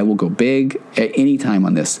I will go big at any time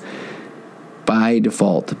on this. By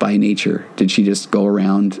default, by nature, did she just go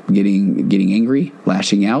around getting angry,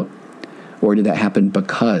 lashing out? Or did that happen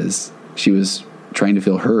because she was trying to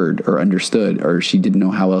feel heard or understood, or she didn't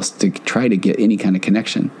know how else to try to get any kind of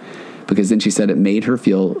connection? Because then she said it made her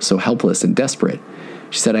feel so helpless and desperate.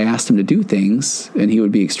 She said, I asked him to do things, and he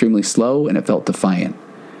would be extremely slow, and it felt defiant.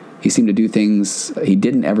 He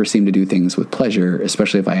didn't ever seem to do things with pleasure,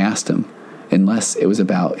 especially if I asked him, unless it was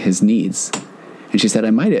about his needs. And she said,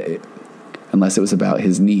 unless it was about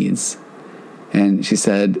his needs. And she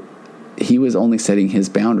said, he was only setting his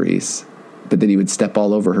boundaries, but then he would step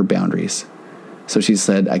all over her boundaries. So she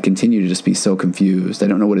said, I continue to just be so confused. I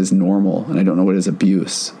don't know what is normal, and I don't know what is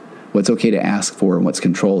abuse, what's okay to ask for, and what's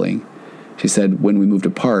controlling. She said, when we moved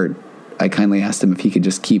apart, I kindly asked him if he could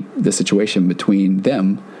just keep the situation between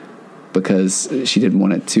them because she didn't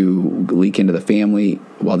want it to leak into the family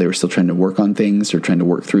while they were still trying to work on things or trying to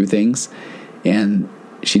work through things. And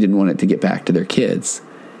she didn't want it to get back to their kids.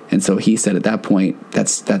 And so he said at that point,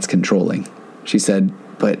 that's controlling. She said,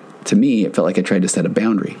 but to me, it felt like I tried to set a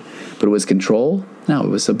boundary. But it was control? No, it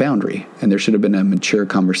was a boundary. And there should have been a mature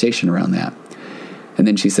conversation around that. And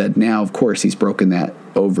then she said, now, of course, he's broken that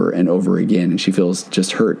over and over again, and she feels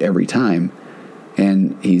just hurt every time.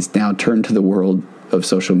 And he's now turned to the world of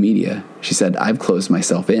social media. She said, I've closed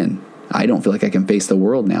myself in. I don't feel like I can face the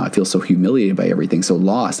world now. I feel so humiliated by everything, so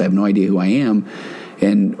lost. I have no idea who I am.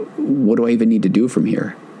 And what do I even need to do from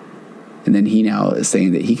here? And then he now is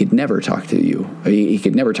saying that he could never talk to you. He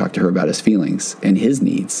could never talk to her about his feelings and his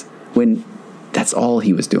needs when that's all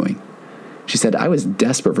he was doing. She said, I was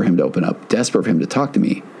desperate for him to open up, desperate for him to talk to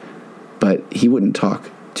me, but he wouldn't talk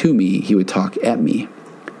to me. He would talk at me.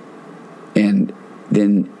 And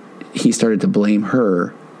then he started to blame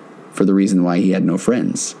her for the reason why he had no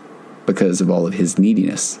friends because of all of his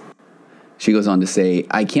neediness. She goes on to say,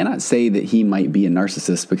 I cannot say that he might be a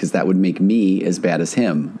narcissist because that would make me as bad as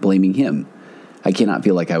him, blaming him. I cannot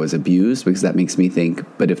feel like I was abused because that makes me think,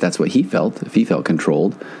 but if that's what he felt, if he felt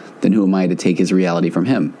controlled, then who am I to take his reality from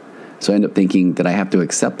him? So I end up thinking that I have to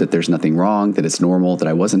accept that there's nothing wrong, that it's normal, that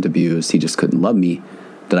I wasn't abused, he just couldn't love me.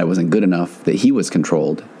 that I wasn't good enough, that he was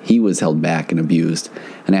controlled, he was held back and abused,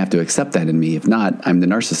 and I have to accept that in me. If not, I'm the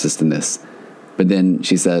narcissist in this. But then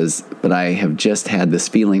she says, but I have just had this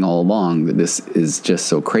feeling all along that this is just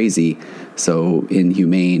so crazy, so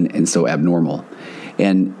inhumane, and so abnormal.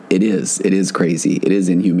 And it is crazy, it is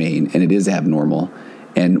inhumane, and it is abnormal.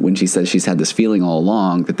 And when she says she's had this feeling all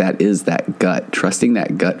along, that is that gut, trusting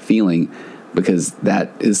that gut feeling, because that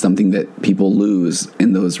is something that people lose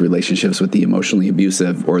in those relationships with the emotionally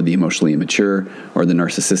abusive or the emotionally immature or the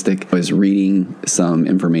narcissistic. I was reading some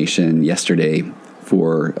information yesterday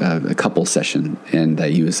for a couple session, and I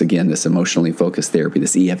use, again, this emotionally focused therapy,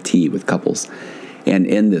 this EFT with couples. And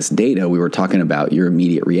in this data, we were talking about your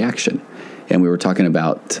immediate reaction. And we were talking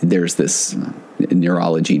about, there's this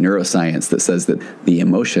neuroscience that says that the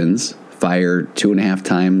emotions fire 2.5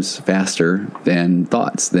 times faster than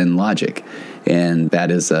thoughts, than logic. And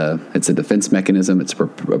that is it's a defense mechanism. It's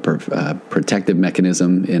a protective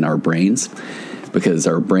mechanism in our brains, because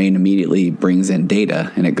our brain immediately brings in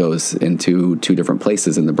data and it goes into 2 different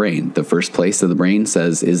places in the brain. The first place of the brain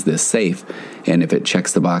says, is this safe? And if it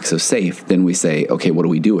checks the box of safe, then we say, okay, what do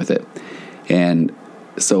we do with it? And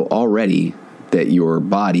so already that your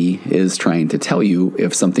body is trying to tell you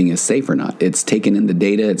if something is safe or not. It's taken in the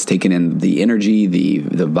data, it's taken in the energy, the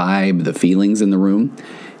vibe, the feelings in the room.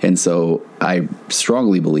 And so I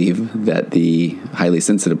strongly believe that the highly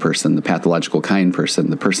sensitive person, the pathological kind person,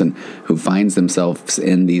 the person who finds themselves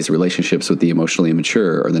in these relationships with the emotionally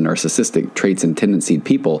immature or the narcissistic traits and tendency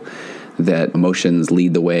people, that emotions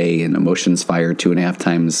lead the way and emotions fire 2.5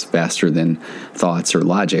 times faster than thoughts or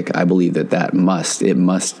logic. I believe that must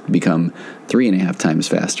become 3.5 times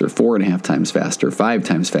faster, 4.5 times faster, 5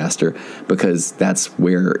 times faster, because that's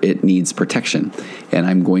where it needs protection. And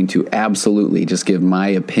I'm going to absolutely just give my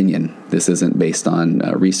opinion. This isn't based on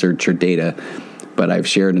research or data, but I've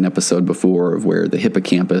shared an episode before of where the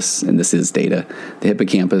hippocampus, and this is data, the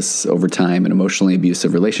hippocampus over time in emotionally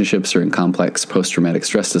abusive relationships or in complex post-traumatic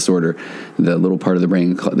stress disorder, the little part of the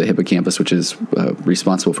brain, the hippocampus, which is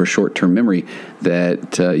responsible for short-term memory,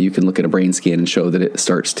 that you can look at a brain scan and show that it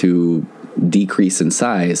starts to decrease in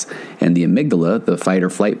size, and the amygdala, the fight or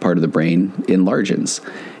flight part of the brain, enlarges.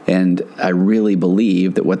 And I really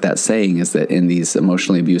believe that what that's saying is that in these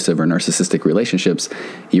emotionally abusive or narcissistic relationships,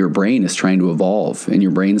 your brain is trying to evolve, and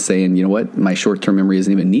your brain's saying, you know what, my short-term memory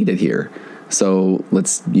isn't even needed here. So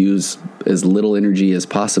let's use as little energy as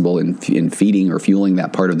possible in feeding or fueling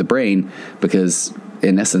that part of the brain, because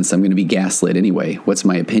in essence, I'm going to be gaslit anyway. What's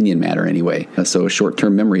my opinion matter anyway? So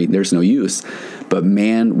short-term memory, there's no use. But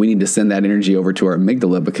man, we need to send that energy over to our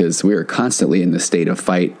amygdala, because we are constantly in the state of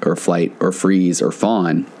fight or flight or freeze or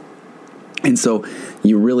fawn. And so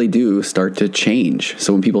you really do start to change.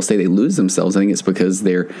 So when people say they lose themselves, I think it's because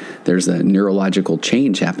there's a neurological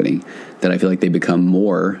change happening, that I feel like they become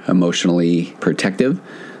more emotionally protective.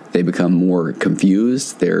 They become more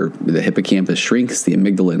confused. The hippocampus shrinks, the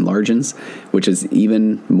amygdala enlarges, which is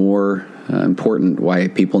even more important why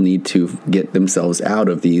people need to get themselves out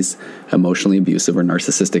of these emotionally abusive or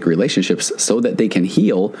narcissistic relationships, so that they can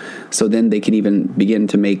heal, so then they can even begin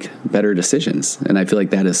to make better decisions. And I feel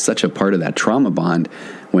like that is such a part of that trauma bond,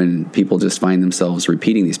 when people just find themselves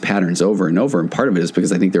repeating these patterns over and over. And part of it is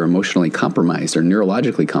because I think they're emotionally compromised or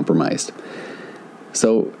neurologically compromised.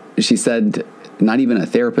 So she said, not even a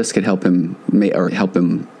therapist could help him.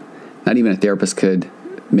 Not even a therapist could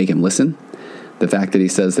make him listen. The fact that he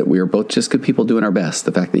says that we are both just good people doing our best.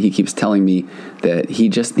 The fact that he keeps telling me that he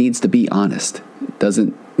just needs to be honest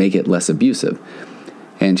doesn't make it less abusive.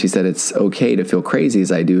 And she said it's okay to feel crazy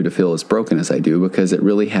as I do, to feel as broken as I do, because it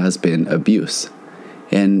really has been abuse.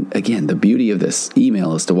 And again, the beauty of this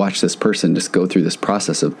email is to watch this person just go through this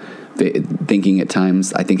process of thinking at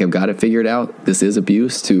times, I think I've got it figured out. This is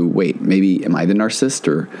abuse, to wait, maybe am I the narcissist,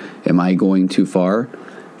 or am I going too far?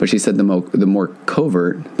 But she said the more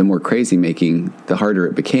covert, the more crazy making, the harder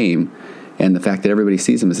it became. And the fact that everybody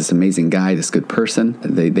sees him as this amazing guy, this good person,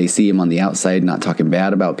 they see him on the outside not talking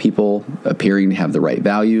bad about people, appearing to have the right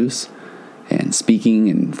values, and speaking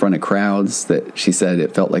in front of crowds, that she said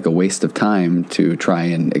it felt like a waste of time to try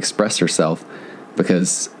and express herself,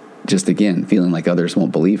 because just, again, feeling like others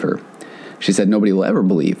won't believe her. She said nobody will ever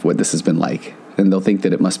believe what this has been like, and they'll think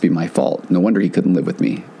that it must be my fault. No wonder he couldn't live with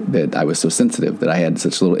me, that I was so sensitive, that I had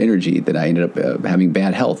such little energy, that I ended up having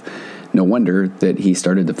bad health. No wonder that he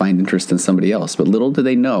started to find interest in somebody else. But little do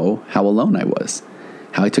they know how alone I was,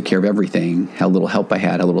 how I took care of everything, how little help I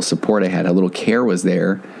had, how little support I had, how little care was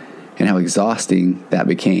there, and how exhausting that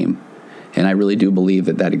became. And I really do believe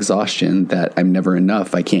that exhaustion, that I'm never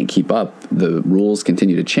enough, I can't keep up, the rules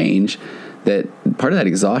continue to change, that part of that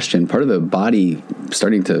exhaustion, part of the body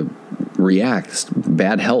starting to react,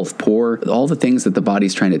 bad health, poor, all the things that the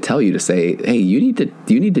body's trying to tell you to say, hey, you need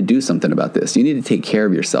to do something about this. You need to take care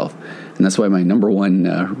of yourself. And that's why my number one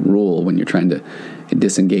rule when you're trying to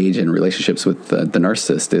disengage in relationships with the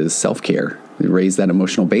narcissist is self-care. Raise that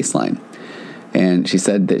emotional baseline. And she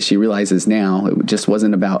said that she realizes now it just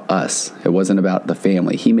wasn't about us. It wasn't about the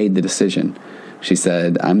family. He made the decision. She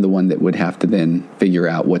said, I'm the one that would have to then figure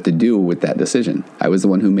out what to do with that decision. I was the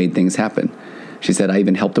one who made things happen. She said, I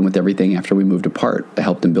even helped him with everything after we moved apart. I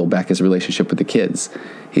helped him build back his relationship with the kids.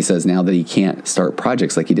 He says now that he can't start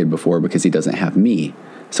projects like he did before because he doesn't have me.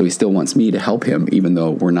 So he still wants me to help him even though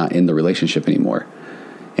we're not in the relationship anymore.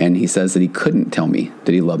 And he says that he couldn't tell me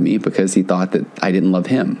that he loved me because he thought that I didn't love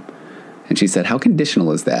him. And she said, how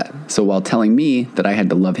conditional is that? So while telling me that I had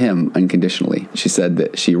to love him unconditionally, she said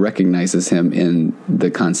that she recognizes him in the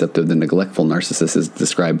concept of the neglectful narcissist as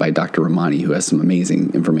described by Dr. Ramani, who has some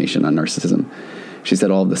amazing information on narcissism. She said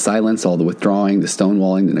all of the silence, all the withdrawing, the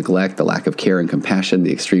stonewalling, the neglect, the lack of care and compassion,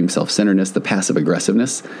 the extreme self-centeredness, the passive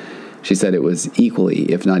aggressiveness. She said it was equally,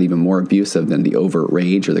 if not even more abusive than the overt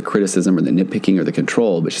rage or the criticism or the nitpicking or the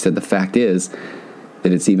control. But she said the fact is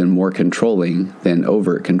that it's even more controlling than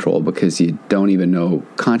overt control because you don't even know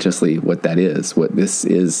consciously what that is, what this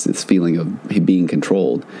is, this feeling of being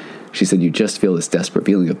controlled. She said you just feel this desperate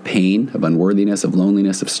feeling of pain, of unworthiness, of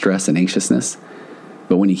loneliness, of stress and anxiousness.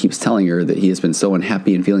 But when he keeps telling her that he has been so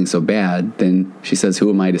unhappy and feeling so bad, then she says, who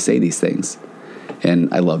am I to say these things?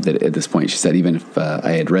 And I love that at this point she said, even if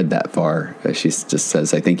I had read that far, she just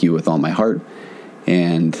says, I thank you with all my heart,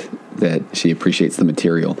 and that she appreciates the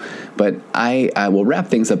material. But I will wrap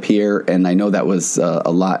things up here, and I know that was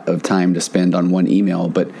a lot of time to spend on one email,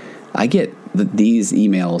 but I get these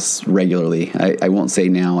emails regularly. I won't say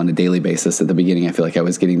now on a daily basis. At the beginning, I feel like I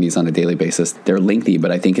was getting these on a daily basis. They're lengthy,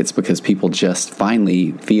 but I think it's because people just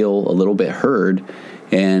finally feel a little bit heard,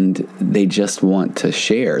 and they just want to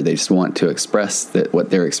share. They just want to express that what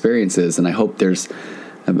their experience is, and I hope there's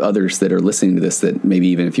others that are listening to this that maybe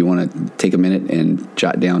even if you want to take a minute and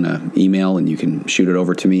jot down an email and you can shoot it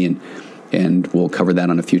over to me and we'll cover that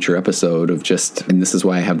on a future episode of and this is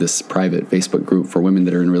why I have this private Facebook group for women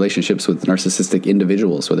that are in relationships with narcissistic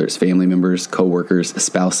individuals, whether it's family members, coworkers,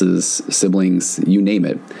 spouses, siblings, you name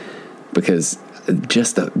it, because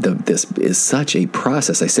just this is such a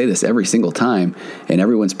process. I say this every single time, and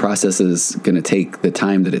everyone's process is going to take the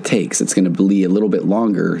time that it takes. It's going to be a little bit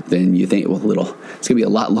longer than you think. It's going to be a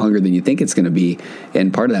lot longer than you think it's going to be.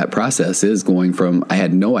 And part of that process is going from I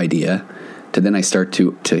had no idea to then I start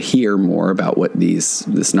to hear more about what this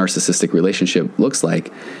narcissistic relationship looks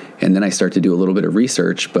like. And then I start to do a little bit of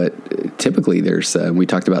research, but typically there's, we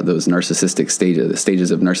talked about those narcissistic the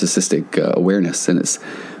stages of narcissistic awareness, and it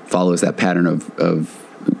follows that pattern of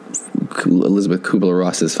Elizabeth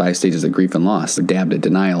Kubler-Ross's 5 stages of grief and loss: DABDA,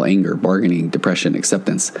 denial, anger, bargaining, depression,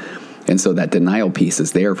 acceptance. And so that denial piece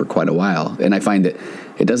is there for quite a while. And I find that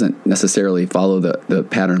it doesn't necessarily follow the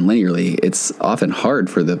pattern linearly. It's often hard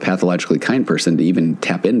for the pathologically kind person to even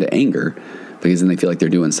tap into anger, because then they feel like they're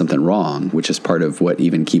doing something wrong, which is part of what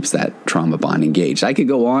even keeps that trauma bond engaged. I could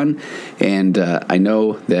go on, and I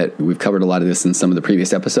know that we've covered a lot of this in some of the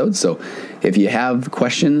previous episodes. So if you have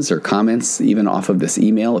questions or comments, even off of this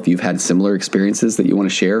email, if you've had similar experiences that you want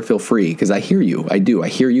to share, feel free, because I hear you. I do. I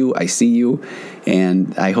hear you. I see you.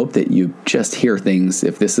 And I hope that you just hear things,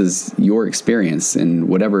 if this is your experience in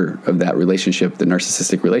whatever of that relationship, the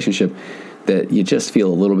narcissistic relationship, that you just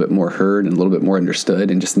feel a little bit more heard and a little bit more understood,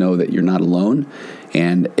 and just know that you're not alone.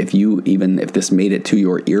 And if this made it to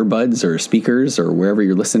your earbuds or speakers or wherever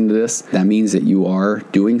you're listening to this, that means that you are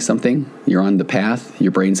doing something. You're on the path.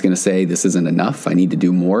 Your brain's going to say, this isn't enough. I need to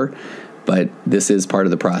do more. But this is part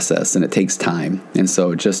of the process, and it takes time. And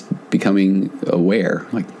so just becoming aware,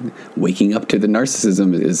 like waking up to the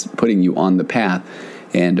narcissism, is putting you on the path.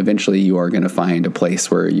 And eventually you are going to find a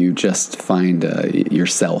place where you just find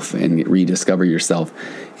yourself and rediscover yourself.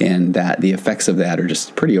 And that the effects of that are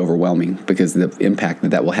just pretty overwhelming, because the impact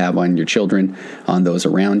that will have on your children, on those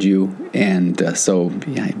around you. And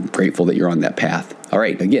I'm grateful that you're on that path. All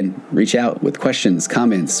right, again, reach out with questions,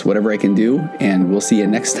 comments, whatever I can do. And we'll see you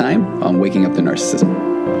next time on Waking Up to Narcissism.